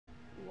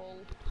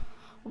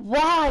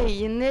Why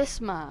in this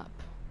map?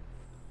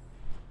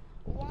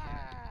 Why?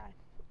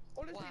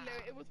 Honestly,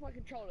 Leo, it was my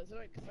controllers. I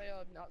don't say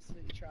I'm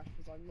absolutely trash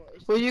because I'm not.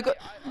 Well,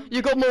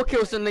 you got more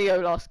kills than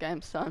Leo last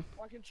game, so.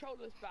 My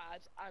controller's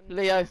bad, and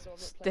Leo, so I'm not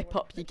step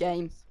up your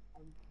game.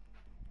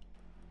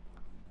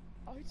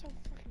 Oh, who told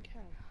fucking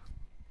can?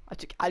 I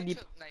took Ali.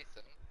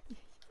 Nathan,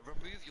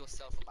 remove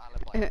yourself from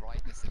alibi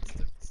right this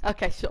instant.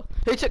 Okay, sure.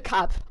 Who took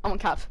Cav? I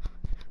want Cav.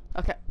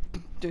 Okay.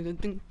 Ding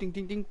ding ding ding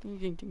ding ding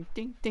ding ding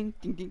ding ding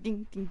ding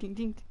ding ding ding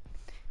ding.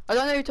 I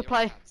don't know who to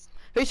play.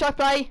 Who should I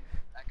play?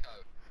 Echo.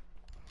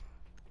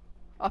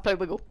 I play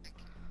Wiggle.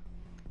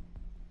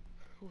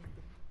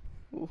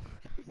 Ooh.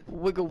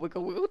 Wiggle,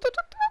 wiggle, wiggle.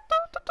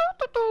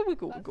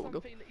 Wiggle, That's wiggle,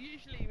 wiggle. something that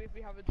usually if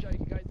we have a joke,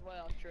 it goes away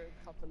after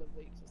a couple of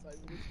weeks or so.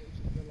 But this one's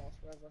just gonna last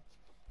forever.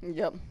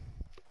 Yep.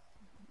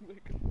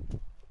 Wiggle.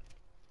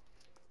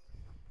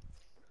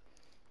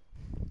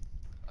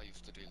 I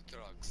used to deal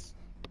drugs.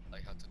 I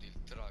had to deal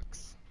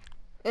drugs.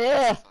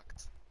 Yeah.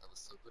 Fact. I was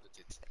so good at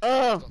it.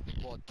 Oh. Got me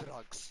more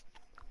drugs.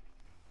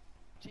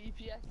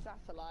 GPS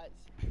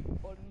satellites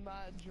on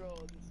mad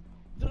drones.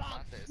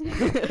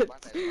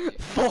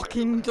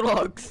 Fucking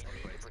drugs.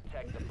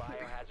 Protect the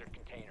biohazard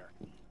container.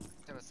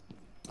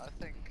 I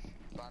think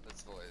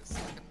Bandit's voice.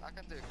 I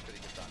can do a pretty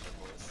good Bandit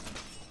voice.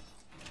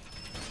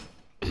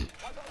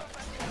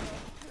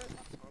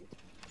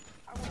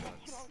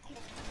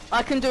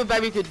 I can do a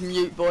very good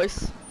mute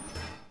voice.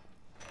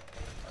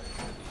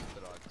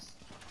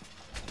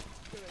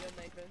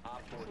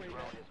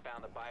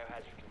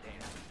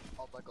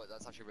 Oh my god,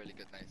 that's actually really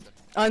good, Nathan.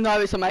 I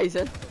know, it's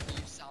amazing.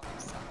 You sound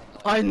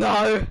like I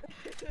know.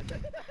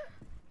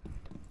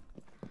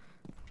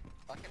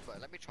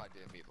 let me try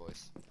doing me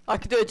voice. I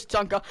can do it to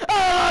Chunker.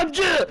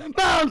 OMG!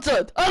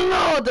 Mounted!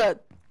 Unloaded!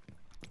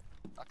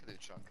 I can do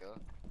Chunker.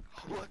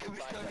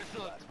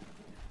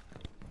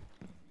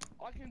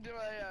 I can do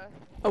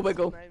a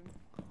Wiggle.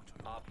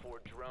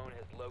 Drone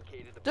has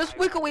located the Does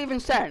Wiggle even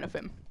say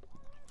anything?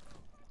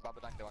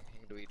 Babadang Dang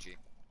King Luigi.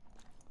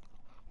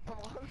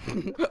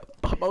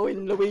 Bubbo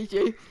in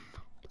Luigi.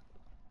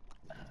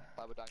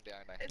 Babadang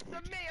Dang Dang. It's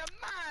a me, a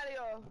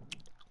Mario!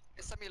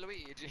 It's a me,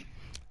 Luigi.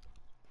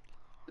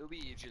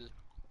 Luigi.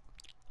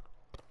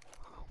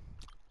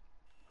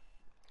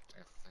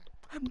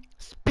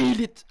 Speed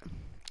it.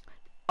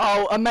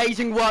 Oh,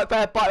 amazing work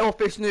there by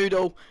Office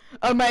Noodle.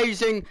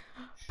 Amazing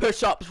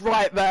push-ups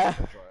right there.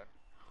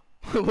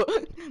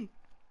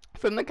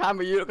 From the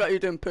camera, you look like you're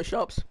doing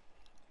push-ups.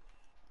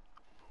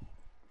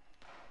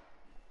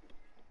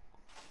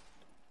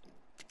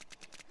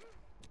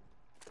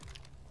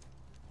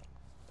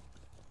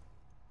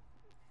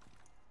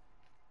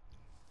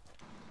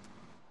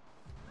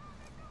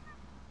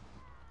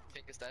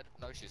 Pink is dead?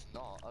 No, she's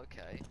not.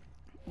 Okay.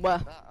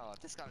 Where? Oh,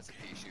 this guy is a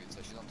pea shoot, so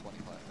she's on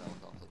 25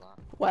 health after that.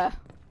 Where?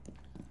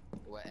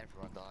 Where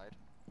everyone died.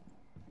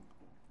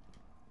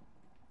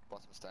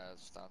 Bottom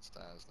stairs,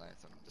 downstairs,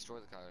 Nathan. Destroy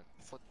the code.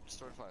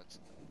 Destroy the phones.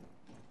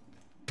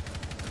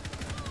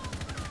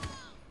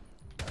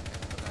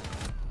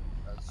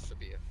 That should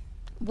be it.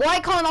 Why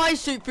can't I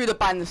shoot through the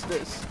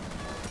banisters?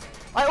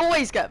 I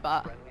always get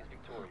that.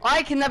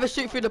 I can never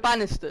shoot through the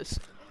banisters.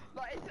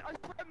 Like, I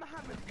put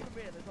Mohammed come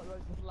in as like the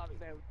most Islamic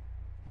name.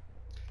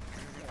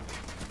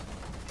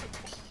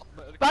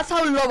 That's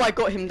how low I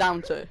got him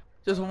down to.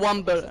 Just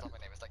one bullet. My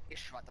name is like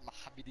Ishrat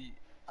Mohammedi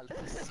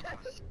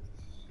Al-Fasir.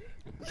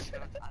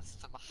 Ishrat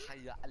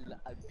Al-Samahaya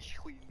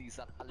Al-Abhwini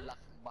Allah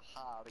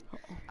Mahari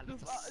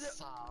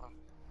Al-Fasar.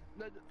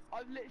 No,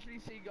 I've literally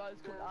seen guys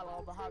called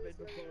Allah Mohammed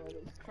before and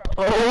it's crap.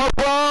 Oh,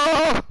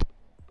 whoa!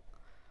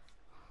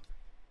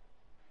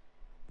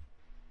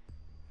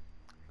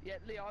 Yeah,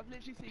 Leo, I've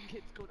literally seen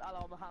kids called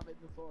Allah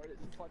Mohammed before and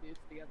it's the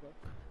funniest thing ever.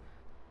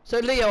 So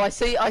Leo, I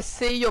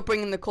see you're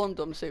bringing the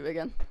condom suit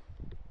again.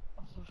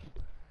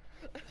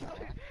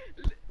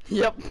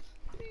 Yep. So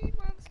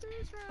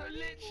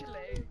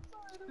literally,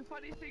 the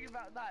funny thing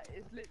about that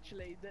is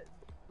literally that,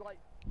 like,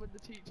 when the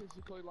teachers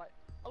were calling like,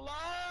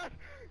 Allah!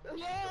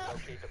 Allah!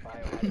 Locate the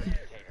biohazard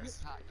container.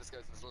 This hack just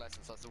goes into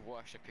lessons, starts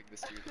worshipping the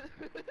student.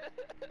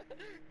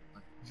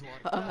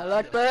 I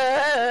like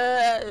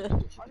that.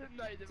 I didn't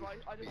know them,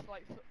 I just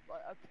like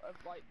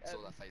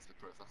Saw their Facebook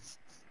profiles.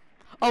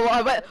 Oh,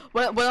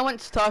 when I went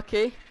to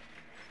Turkey,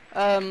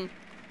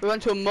 we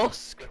went to a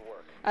mosque,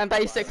 and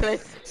basically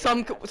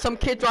some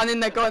kid ran in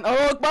there going,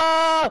 "Oh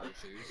Akbar!"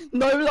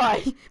 No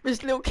lie,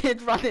 this little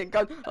kid ran in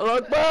going, "Oh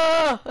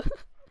Akbar!"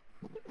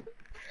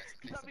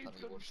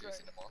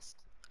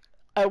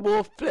 I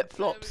wore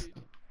flip-flops.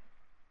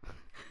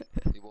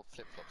 You wore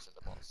flip-flops in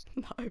the mosque.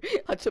 No,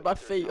 I took my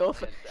feet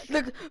off.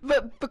 Look,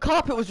 the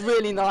carpet was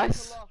really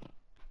nice.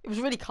 It was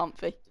really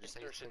comfy. Did you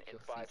say you took your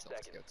feet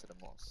off to go to the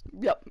mosque?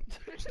 Yep.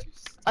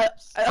 I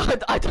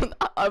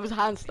was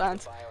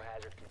handstand.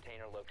 Biohazard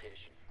container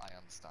location. I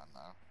understand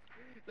now.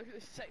 Look at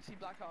this sexy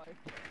black eye.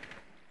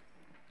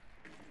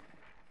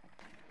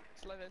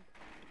 Slevin.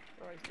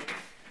 Alright, Slevin.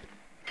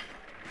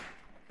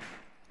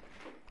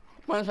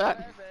 One sec.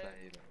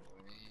 Slevin.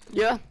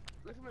 Yeah.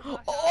 Look at my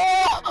black Oh!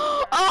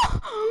 eye.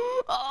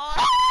 Oh!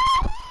 Oh!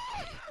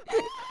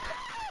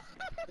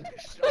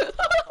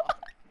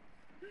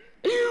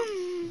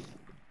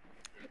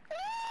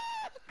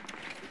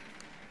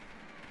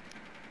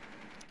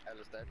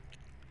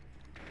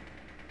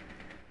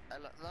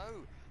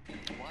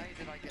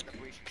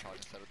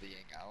 instead of the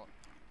ying out.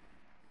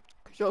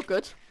 You're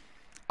good.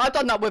 I've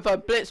done that with a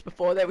blitz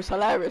before. That was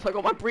hilarious. I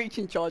got my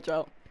breaching charge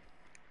out.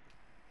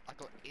 I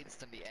got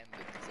instantly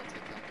ended because I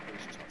took down the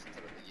breaching charge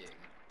instead of the ying.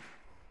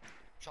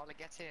 Charlie,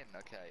 get in.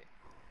 Okay.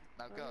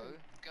 Now go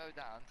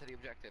down to the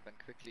objective and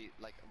quickly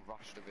like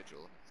rush the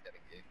vigil. It's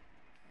getting you.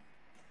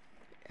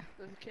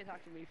 There's a kid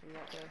hacking me from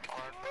right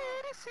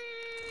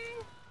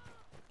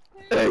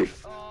there.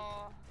 Oof.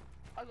 Oh,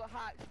 I got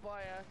hacked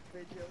by a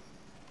vigil.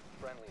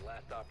 Friendly,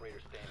 last operator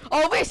standing.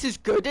 Oh, this is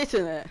good,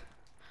 isn't it?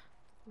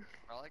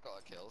 Well, I got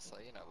a kill, so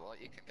you know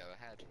what, you can go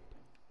ahead.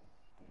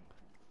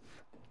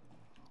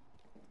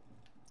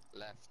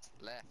 Left.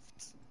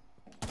 Stairs.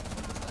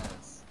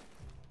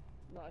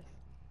 Nice.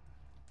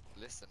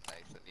 Listen,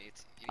 Nathan,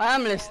 you I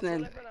am need to-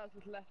 listening. Everyone else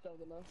is left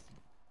over than us.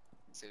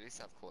 So at least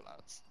have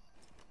callouts.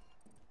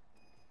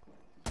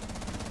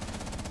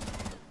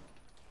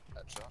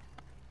 Headshot.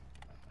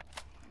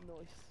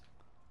 Nice.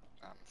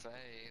 I'm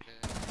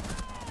faded.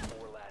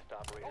 4 last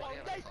operators Oh,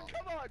 yeah, Nathan, that's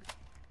come on!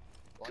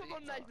 Why do Come you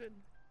on, not? Nathan!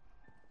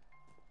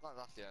 Not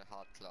that's your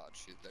hard clutch,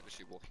 she's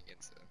literally walking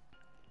into it.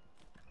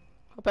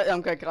 I bet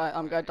I'm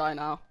gonna die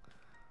now.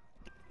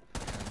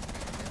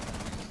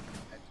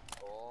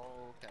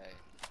 Okay.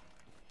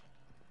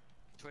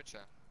 Twitcher.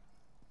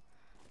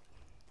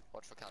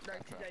 Watch for cap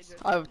Nathan, traps.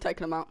 Nathan. I've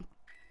taken them out.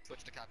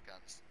 Switch to cap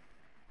guns.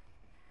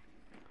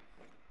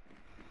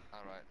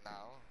 Alright,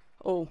 now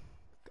Oh,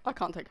 I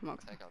can't take them out.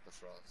 take out the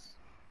frost.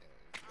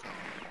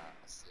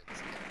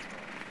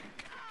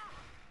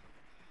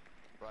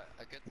 Right,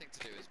 a good thing to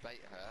do is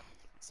bait her,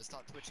 so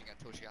start twitching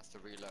until she has to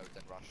reload,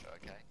 then rush her,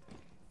 okay?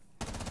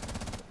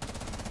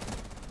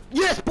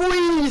 Yes, boys!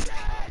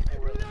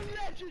 You little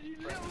legend, you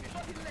little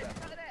fucking legend!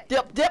 Look at that.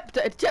 Yep.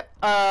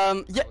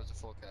 That Yep. was a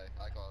 4K.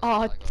 I got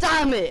Oh, I got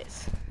damn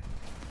it!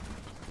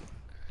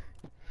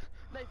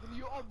 Nathan,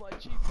 you're on my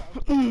cheap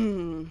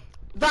now.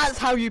 That's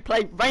how you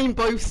play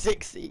Rainbow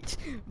Six Siege.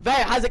 There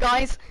has it,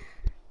 guys.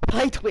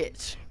 Play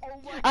Twitch. Oh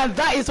my And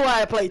that is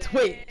why I play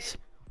Twitch.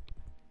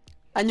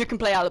 And you can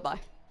play Alibi.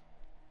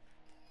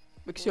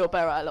 Because you're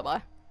better at Alibi.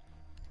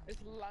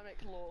 Islamic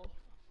law.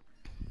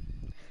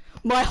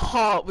 My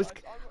heart was... I'm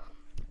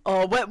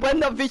Oh,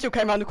 when the visual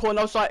came around the corner,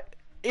 I was like,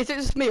 is it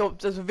just me or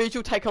does the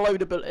visual take a load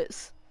of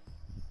bullets?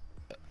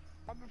 a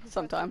professor of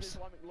Sometimes.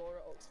 Islamic law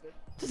at Oxford.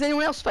 Does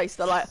anyone else face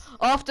that? Like,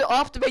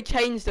 after they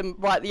changed them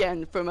right at the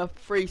end from a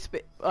 3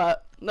 speed,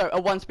 no, a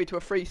 1 speed to a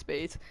 3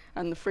 speed,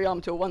 and the 3 armor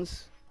to a 1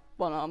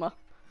 armor.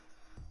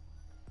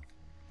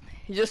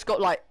 He just got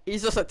like,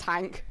 he's just a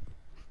tank.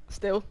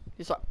 Still,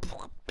 he's like.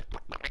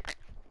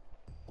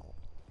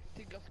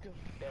 Think that's good.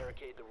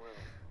 Barricade the room.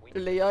 We need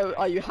Leo,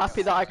 are you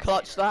happy that I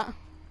clutched that?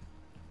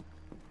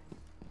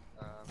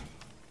 well,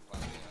 yeah,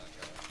 okay.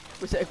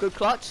 Was it a good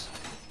clutch?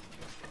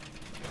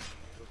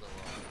 It was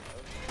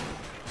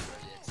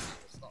really extreme.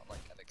 It's not like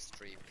an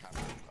extreme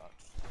camera clutch.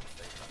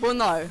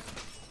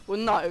 Well,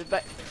 no,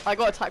 but I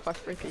got attacked by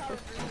 3 people.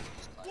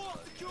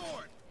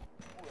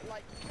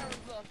 Like, Karen's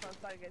last time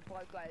standing against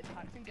 5 players,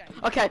 hacks in game.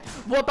 Okay,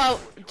 what about,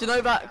 do you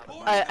know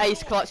that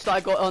ace clutch that I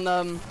got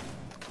on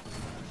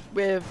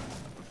with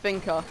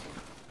Thinker?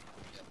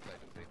 Yeah, played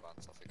in 3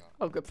 months, I forgot.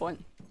 Oh, good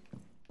point.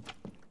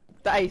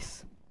 The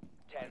ace,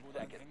 10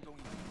 seconds.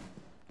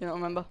 you don't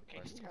remember?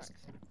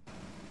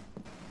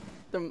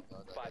 The,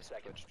 5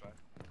 seconds.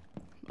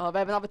 oh, they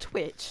have another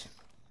Twitch.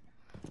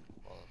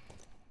 Well,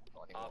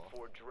 not anymore. Op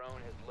 4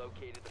 drone has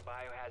located the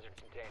biohazard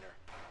container.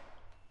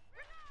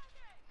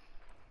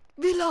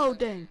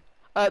 Reloading.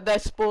 They're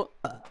spawn.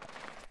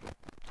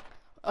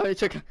 Oh, it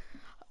took.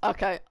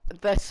 Okay,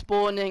 they're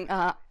spawning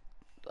at.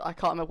 I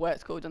can't remember where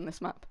it's called on this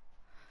map.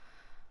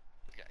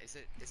 Yeah, is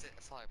it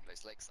a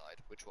fireplace, lakeside?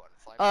 Which one?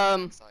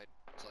 Fireplace, lakeside,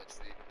 side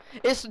street,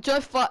 It's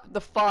just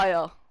the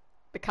fire,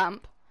 the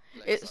camp.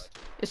 lakeside.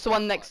 It's the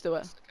one next to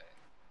it. Fireplace,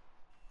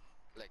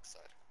 okay.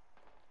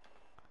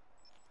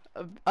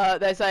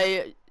 Lakeside. There's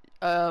a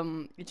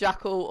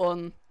jackal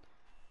on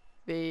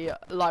the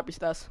library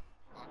stairs.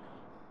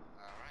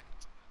 Alright.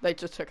 They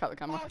just took out the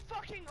camera. Oh,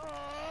 fucking.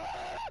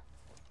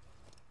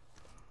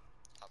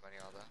 How many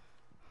are there?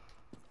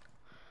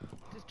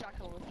 Just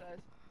jackal on the stairs.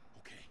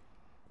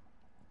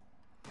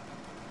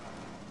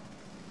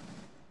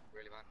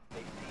 Really, man? They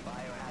see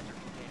biohazard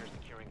container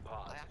securing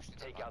pods. I actually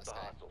don't Take like out the this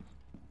game.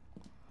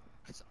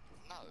 hostiles.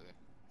 No.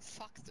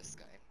 Fuck this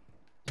game.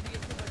 You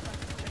get to go back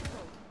to Jake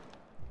Paul.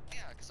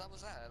 Yeah, because I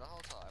was there the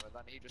whole time, and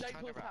then he just Jake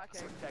turned Paul's around.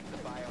 hacking. Protect the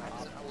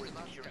biohazard. I Op 4 was is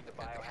about to securing the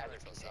get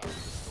biohazard for a container.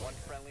 second. One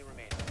friendly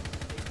remaining.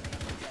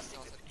 They see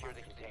attempting to secure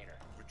the container.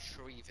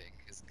 Retrieving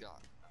his gun.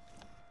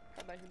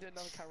 And they can do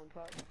another Karen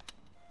clutch.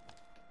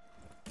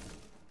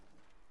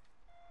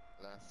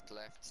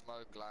 Left,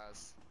 smoke,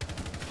 glass.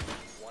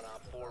 One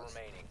Op 4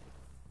 remaining.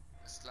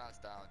 This glass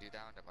down, you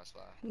downed him, I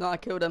swear. No, I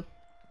killed him.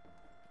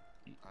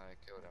 I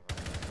killed him.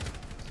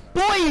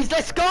 Boys,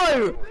 let's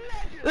go!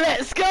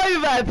 Let's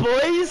go there,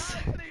 boys!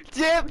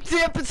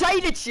 Dip,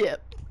 potato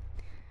chip!